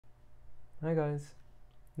Hi guys,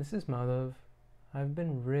 this is Madhav. I've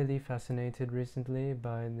been really fascinated recently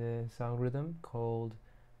by this algorithm called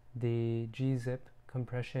the Gzip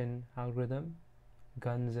compression algorithm,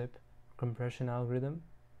 Gzip compression algorithm.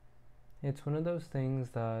 It's one of those things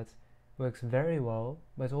that works very well,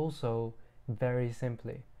 but also very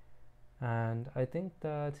simply. And I think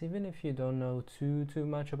that even if you don't know too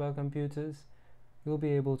much about computers, you'll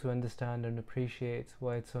be able to understand and appreciate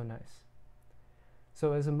why it's so nice.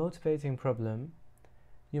 So as a motivating problem,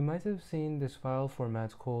 you might have seen this file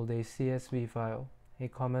format called a CSV file, a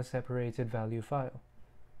comma-separated value file.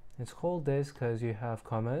 It's called this because you have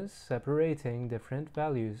commas separating different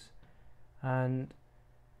values. And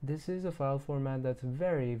this is a file format that's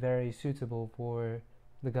very suitable for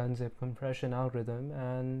the Gzip compression algorithm,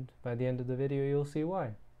 and by the end of the video you'll see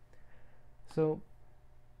why. So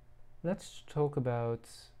let's talk about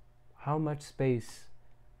how much space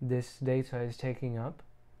this data is taking up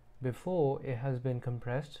before it has been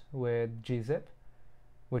compressed with Gzip,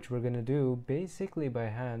 which we're going to do basically by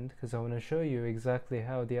hand because I want to show you exactly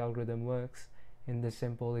how the algorithm works in this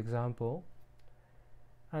simple example.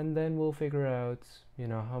 And then we'll figure out,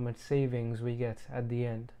 how much savings we get at the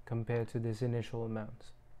end compared to this initial amount.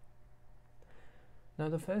 Now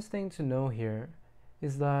the first thing to know here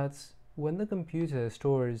is that when the computer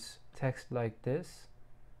stores text like this,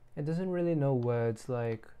 it doesn't really know words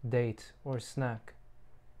like date or snack.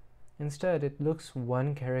 Instead, it looks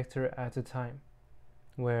one character at a time,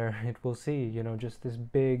 where it will see, just this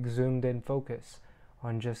big zoomed in focus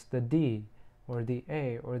on just the D, or the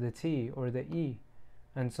A, or the T, or the E,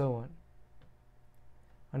 and so on.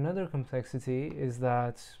 Another complexity is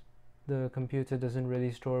that the computer doesn't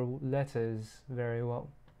really store letters very well.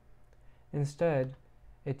 Instead,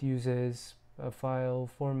 it uses a file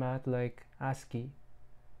format like ASCII,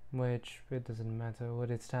 which it doesn't matter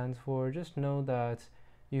what it stands for, just know that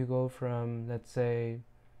you go from, let's say,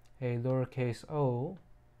 a lowercase o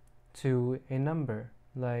to a number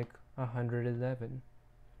like 111.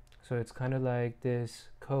 So it's kind of like this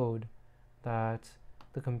code that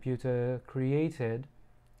the computer created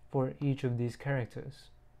for each of these characters.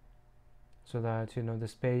 So that, the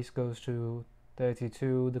space goes to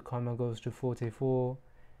 32, the comma goes to 44,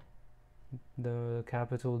 the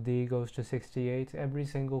capital D goes to 68. Every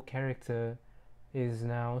single character is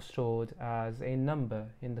now stored as a number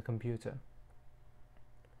in the computer.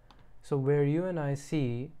 So where you and I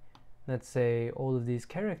see, let's say, all of these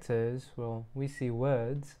characters, well, we see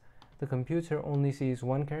words, the computer only sees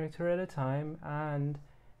one character at a time, and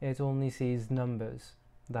it only sees numbers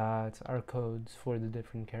that are codes for the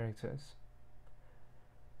different characters.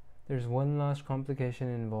 There's one last complication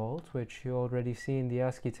involved, which you already see in the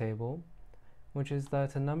ASCII table, which is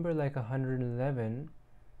that a number like 111,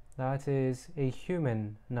 that is a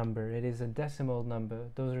human number. It is a decimal number.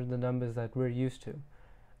 Those are the numbers that we're used to.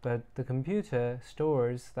 But the computer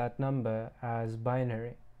stores that number as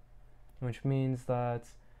binary, which means that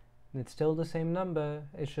it's still the same number,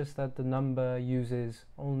 it's just that the number uses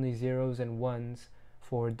only zeros and ones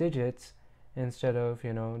for digits instead of,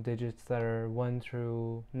 digits that are 1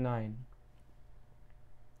 through 9.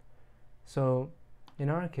 So in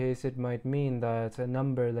our case, it might mean that a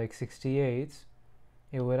number like 68,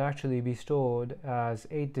 it would actually be stored as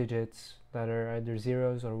 8 digits that are either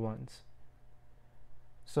zeros or ones.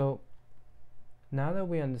 So now that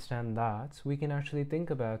we understand that, we can actually think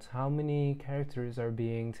about how many characters are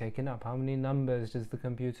being taken up. How many numbers does the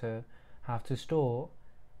computer have to store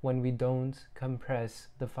when we don't compress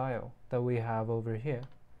the file that we have over here?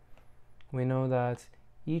 We know that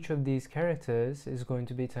each of these characters is going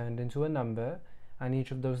to be turned into a number, and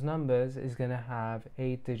each of those numbers is going to have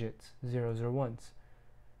 8 digits, zeros or ones.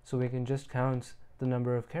 So we can just count the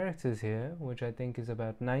number of characters here, which I think is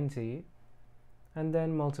about 90, and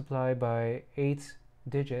then multiply by 8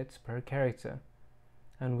 digits per character.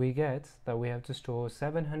 And we get that we have to store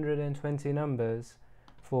 720 numbers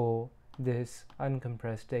for this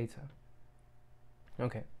uncompressed data.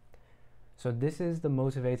 Okay, so this is the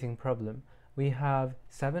motivating problem. We have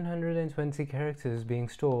 720 characters being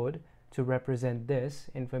stored to represent this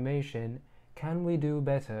information. Can we do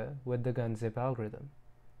better with the Gzip algorithm?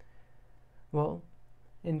 Well,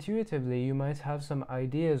 intuitively, you might have some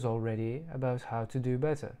ideas already about how to do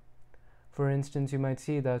better. For instance, you might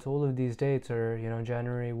see that all of these dates are,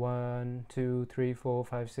 January 1, 2, 3, 4,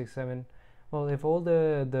 5, 6, 7. Well, if all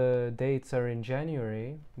the dates are in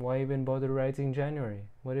January, why even bother writing January?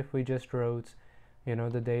 What if we just wrote,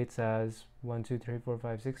 the dates as 1, 2, 3, 4,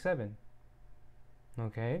 5, 6, 7?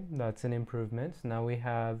 Okay, that's an improvement. Now we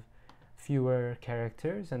have fewer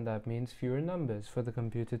characters, and that means fewer numbers for the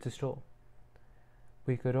computer to store.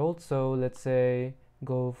 We could also, let's say,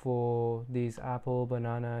 go for these apple,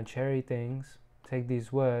 banana, cherry things, take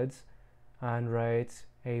these words and write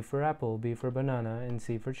A for apple, B for banana, and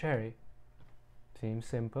C for cherry. Seems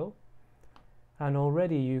simple. And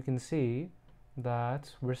already you can see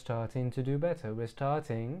that we're starting to do better. We're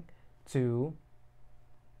starting to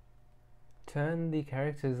turn the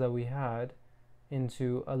characters that we had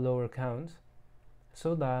into a lower count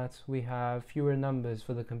so that we have fewer numbers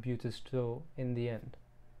for the computer to store in the end.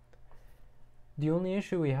 The only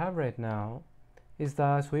issue we have right now is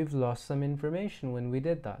that we've lost some information when we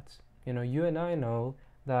did that. You know, you and I know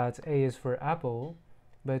that A is for apple,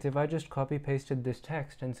 but if I just copy pasted this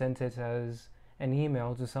text and sent it as an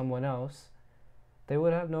email to someone else, they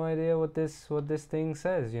would have no idea what this thing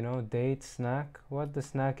says, you know, date, snack, what the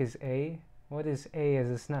snack is A, what is A as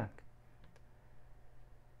a snack.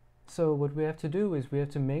 So what we have to do is we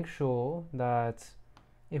have to make sure that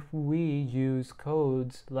if we use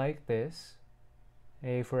codes like this,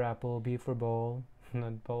 A for apple, B for ball,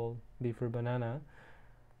 not ball, B for banana,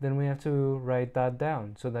 then we have to write that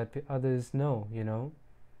down so that others know, you know,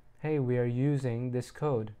 hey, we are using this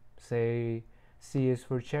code. Say C is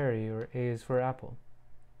for cherry or A is for apple.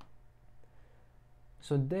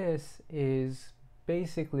 So this is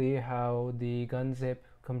basically how the Gzip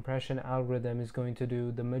compression algorithm is going to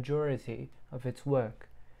do the majority of its work.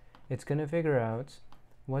 It's going to figure out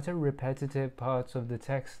what are repetitive parts of the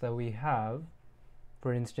text that we have.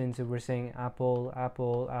 For instance, if we're saying apple,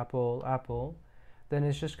 apple, apple, apple, then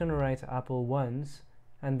it's just going to write apple once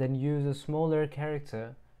and then use a smaller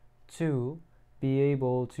character to be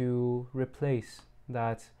able to replace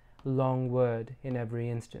that long word in every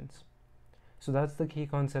instance. So that's the key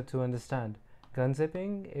concept to understand.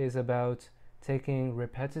 Gunzipping is about taking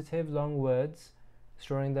repetitive long words,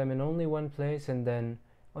 storing them in only one place, and then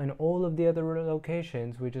in all of the other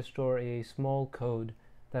locations we just store a small code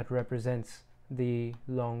that represents the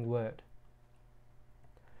long word.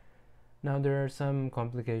 Now there are some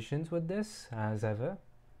complications with this, as ever.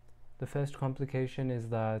 The first complication is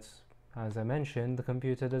that, as I mentioned, the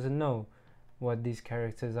computer doesn't know what these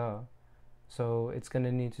characters are. So it's going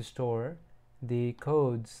to need to store the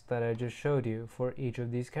codes that I just showed you for each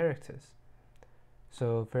of these characters.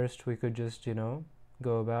 So first we could just, you know,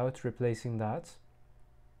 go about replacing that.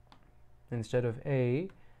 Instead of A,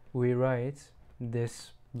 we write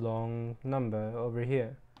this long number over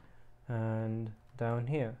here, and down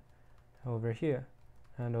here, over here,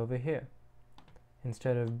 and over here.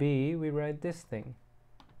 Instead of B, we write this thing,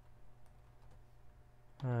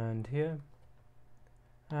 and here,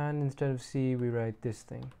 and instead of C, we write this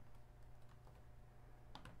thing.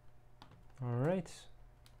 Alright,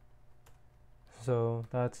 so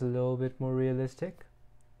that's a little bit more realistic.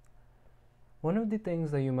 One of the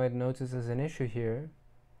things that you might notice as an issue here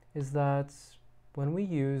is that when we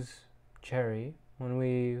use cherry, when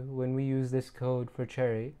we use this code for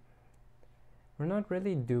cherry, we're not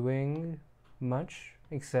really doing much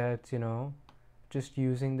except, you know, just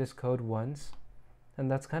using this code once, and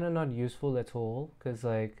that's kind of not useful at all, because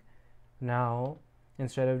like now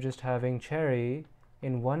instead of just having cherry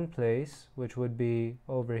in one place, which would be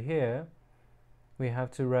over here, we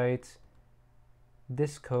have to write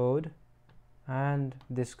this code and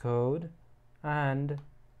this code and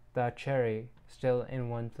that cherry still in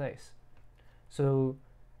one place. So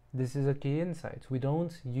this is a key insight. We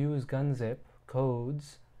don't use Gzip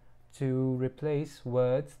codes to replace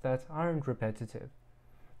words that aren't repetitive.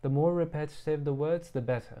 The more repetitive the words, the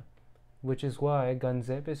better, which is why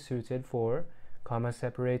Gzip is suited for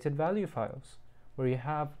comma-separated value files, where you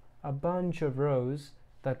have a bunch of rows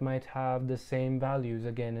that might have the same values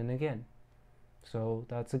again and again. So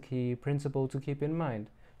that's a key principle to keep in mind.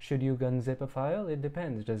 Should you Gzip a file? It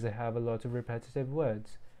depends. Does it have a lot of repetitive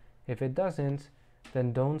words? If it doesn't,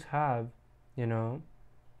 then don't have, you know,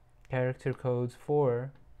 character codes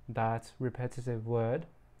for that repetitive word.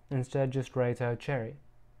 Instead, just write out cherry.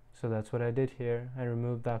 So that's what I did here. I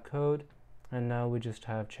removed that code, and now we just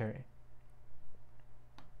have cherry.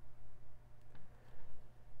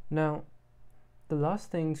 Now, the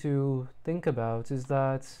last thing to think about is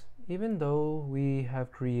that even though we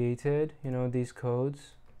have created, you know, these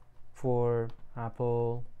codes for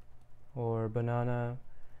apple or banana,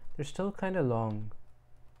 they're still kind of long.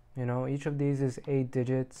 You know, each of these is 8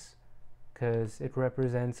 digits because it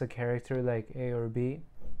represents a character like A or B.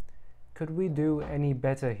 Could we do any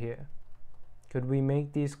better here? Could we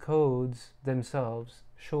make these codes themselves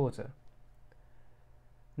shorter?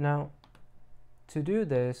 Now, to do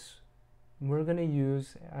this, we're going to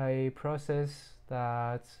use a process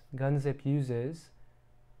that Gzip uses,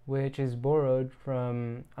 which is borrowed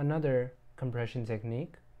from another compression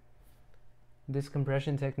technique. This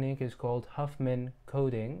compression technique is called Huffman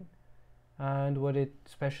coding, and what it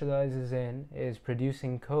specializes in is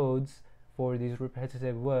producing codes for these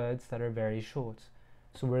repetitive words that are very short.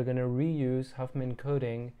 So we're going to reuse Huffman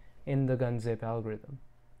coding in the Gzip algorithm.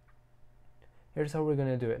 Here's how we're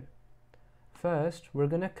going to do it. First, we're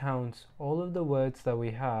going to count all of the words that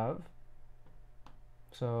we have.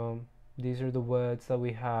 So these are the words that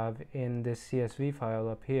we have in this CSV file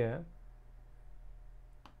up here.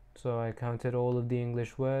 So I counted all of the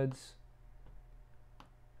English words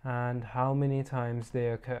and how many times they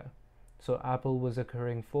occur. So apple was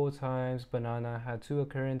occurring 4 times, banana had 2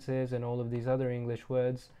 occurrences, and all of these other English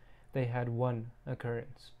words, they had 1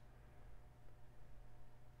 occurrence.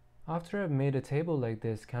 After I've made a table like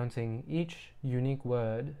this counting each unique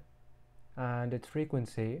word and its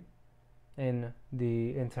frequency in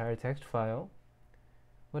the entire text file,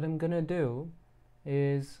 what I'm going to do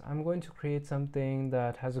is I'm going to create something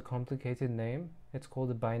that has a complicated name. It's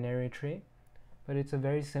called a binary tree, but it's a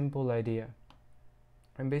very simple idea.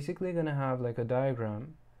 I'm basically going to have like a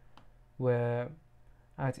diagram where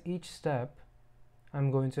at each step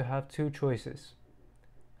I'm going to have 2 choices.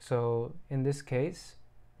 So in this case,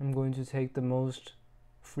 I'm going to take the most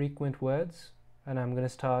frequent words and I'm going to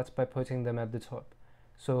start by putting them at the top.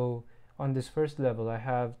 So on this first level, I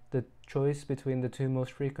have the choice between the 2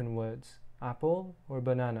 most frequent words, apple or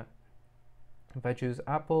banana. If I choose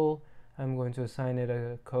apple, I'm going to assign it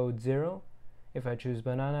a code 0. If I choose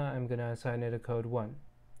banana, I'm going to assign it a code 1.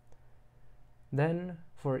 Then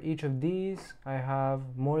for each of these, I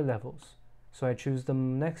have more levels. So I choose the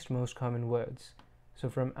next most common words. So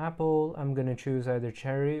from apple, I'm going to choose either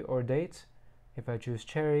cherry or date. If I choose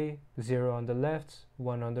cherry, 0 on the left,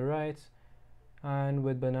 1 on the right. And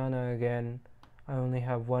with banana again, I only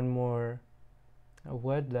have one more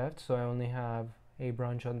word left, so I only have a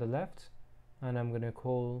branch on the left. And I'm going to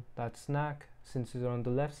call that snack. Since it's on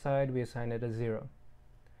the left side, we assign it a 0.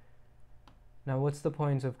 Now what's the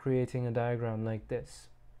point of creating a diagram like this?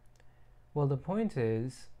 Well, the point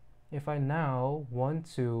is, if I now want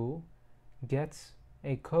to get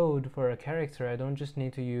a code for a character, I don't just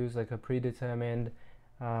need to use like a predetermined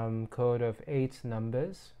code of 8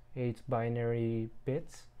 numbers, 8 binary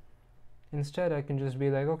bits. Instead, I can just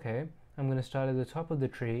be like, okay, I'm going to start at the top of the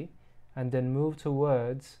tree and then move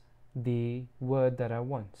towards the word that I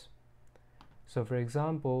want. So for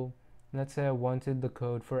example, let's say I wanted the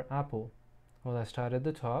code for apple. Well, I start at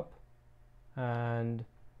the top and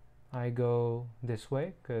I go this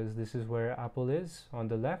way because this is where apple is, on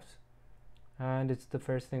the left, and it's the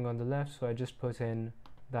first thing on the left, so I just put in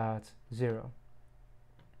that 0.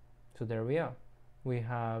 So there we are. We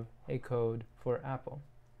have a code for apple.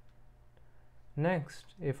 Next,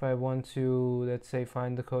 if I want to, let's say,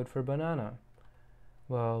 find the code for banana,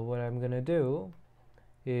 well, what I'm going to do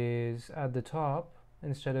is at the top,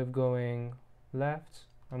 instead of going left,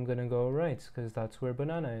 I'm going to go right because that's where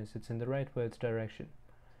banana is. It's in the rightwards direction.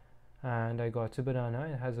 And I got to banana.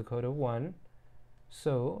 It has a code of 1.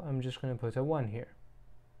 So I'm just going to put a 1 here.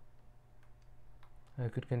 I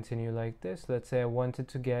could continue like this. Let's say I wanted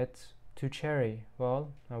to get to cherry.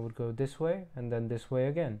 Well, I would go this way and then this way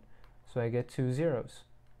again. So I get 2 zeros.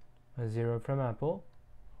 A 0 from apple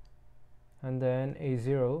and then a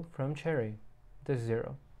 0 from cherry. This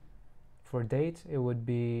 0. For date, it would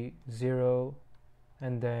be 0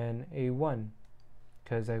 and then a 1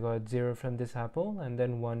 because I got 0 from this apple and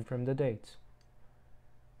then 1 from the date.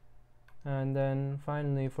 And then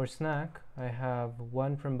finally for snack, I have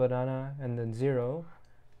 1 from banana and then 0.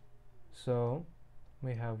 So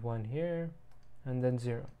we have 1 here and then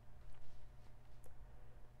 0.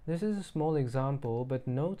 This is a small example, but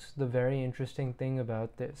note the very interesting thing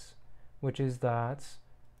about this, which is that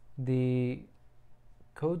the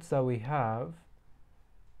codes that we have,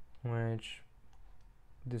 which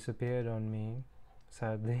disappeared on me,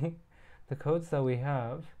 sadly, the codes that we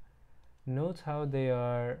have, note how they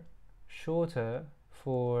are shorter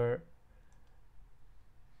for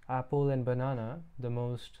apple and banana, the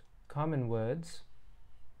most common words,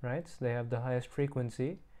 right? They have the highest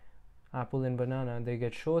frequency. Apple and banana, they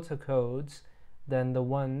get shorter codes than the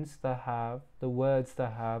ones that have the words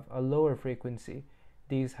that have a lower frequency.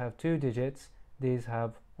 These have 2 digits, these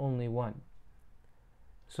have only 1.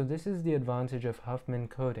 So this is the advantage of Huffman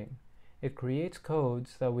coding. It creates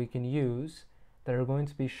codes that we can use that are going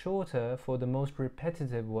to be shorter for the most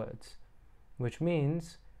repetitive words, which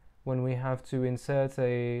means when we have to insert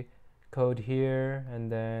a code here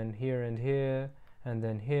and then here and here and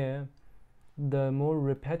then here, the more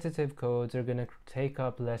repetitive codes are going to take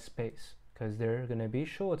up less space because they're going to be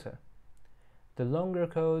shorter. The longer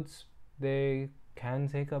codes, they can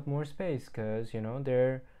take up more space because, you know,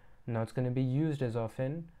 they're Now it's going to be used as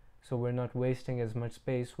often, so we're not wasting as much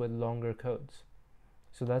space with longer codes.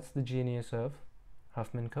 So that's the genius of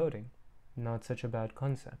Huffman coding. Not such a bad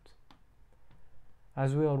concept.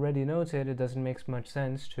 As we already noted, it doesn't make much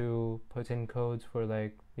sense to put in codes for,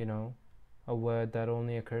 like, you know, a word that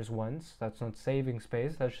only occurs once. That's not saving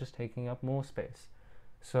space, that's just taking up more space.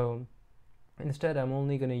 So instead, I'm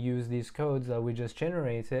only going to use these codes that we just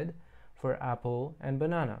generated for apple and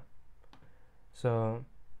banana. So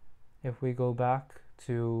if we go back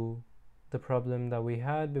to the problem that we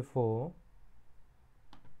had before,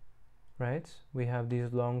 right, we have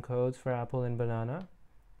these long codes for apple and banana.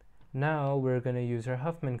 Now we're going to use our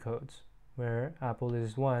Huffman codes, where apple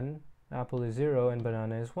is 1, apple is 0, and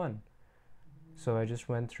banana is 1. So I just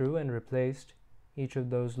went through and replaced each of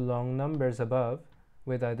those long numbers above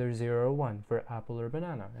with either 0 or 1 for apple or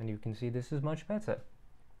banana, and you can see this is much better.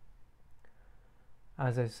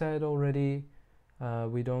 As I said already,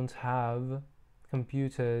 we don't have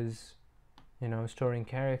computers, you know, storing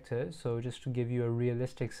characters, so just to give you a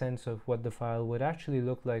realistic sense of what the file would actually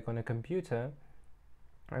look like on a computer,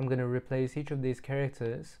 I'm going to replace each of these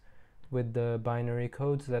characters with the binary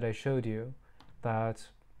codes that I showed you, that,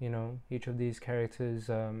 you know, each of these characters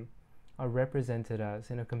are represented as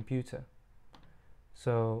in a computer.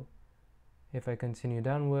 So if I continue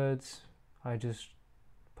downwards, I just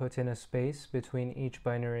put in a space between each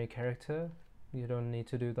binary character. You don't need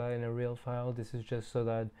to do that in a real file. This is just so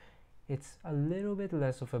that it's a little bit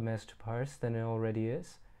less of a mess to parse than it already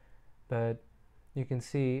is. But you can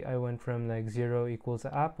see I went from like 0 equals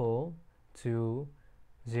apple to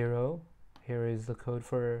 0. Here is the code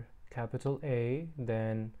for capital A,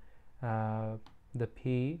 then the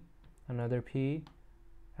P, another P,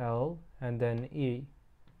 L, and then E.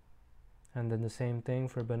 And then the same thing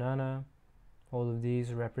for banana. All of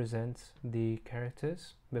these represent the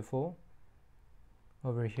characters before.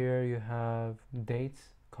 Over here you have date,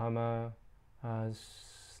 comma,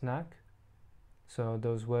 snack. So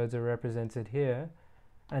those words are represented here.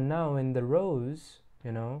 And now in the rows,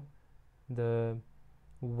 you know, the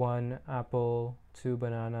 1 apple, 2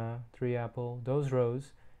 banana, 3 apple, those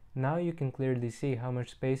rows, now you can clearly see how much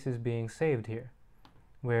space is being saved here.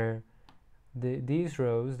 Where these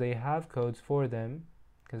rows, they have codes for them,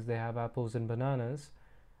 because they have apples and bananas.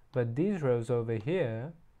 But these rows over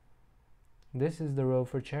here, this is the row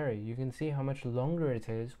for cherry. You can see how much longer it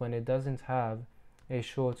is when it doesn't have a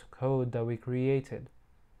short code that we created.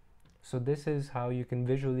 So this is how you can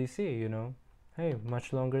visually see, you know, hey,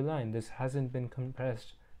 much longer line. This hasn't been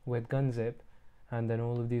compressed with Gzip, and then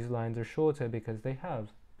all of these lines are shorter because they have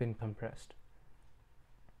been compressed.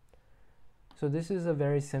 So this is a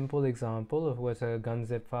very simple example of what a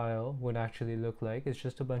Gzip file would actually look like. It's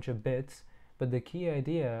just a bunch of bits, but the key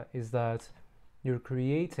idea is that you're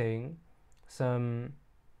creating some,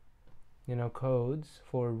 you know, codes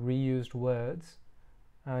for reused words,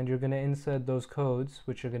 and you're going to insert those codes,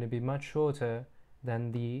 which are going to be much shorter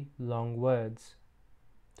than the long words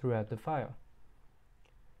throughout the file.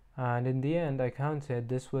 And in the end, I counted,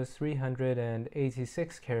 this was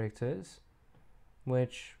 386 characters,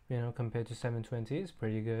 which, you know, compared to 720 is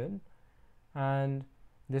pretty good. And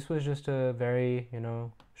this was just a very, you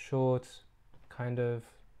know, short, kind of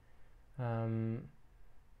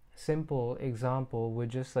simple example with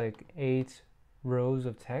just like 8 rows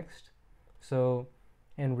of text. So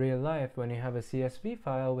in real life, when you have a CSV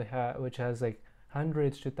file which has like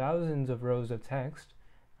hundreds to thousands of rows of text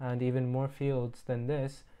and even more fields than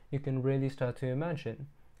this, you can really start to imagine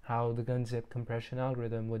how the Gzip compression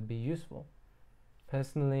algorithm would be useful.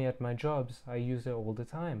 Personally, at my jobs, I use it all the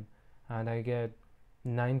time, and I get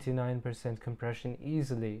 99% compression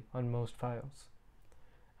easily on most files.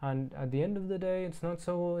 And at the end of the day, it's not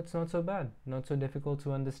so bad, not so difficult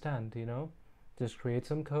to understand, you know? Just create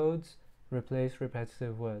some codes, replace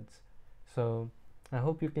repetitive words. So I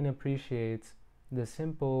hope you can appreciate the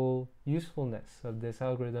simple usefulness of this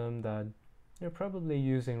algorithm that you're probably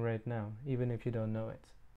using right now, even if you don't know it.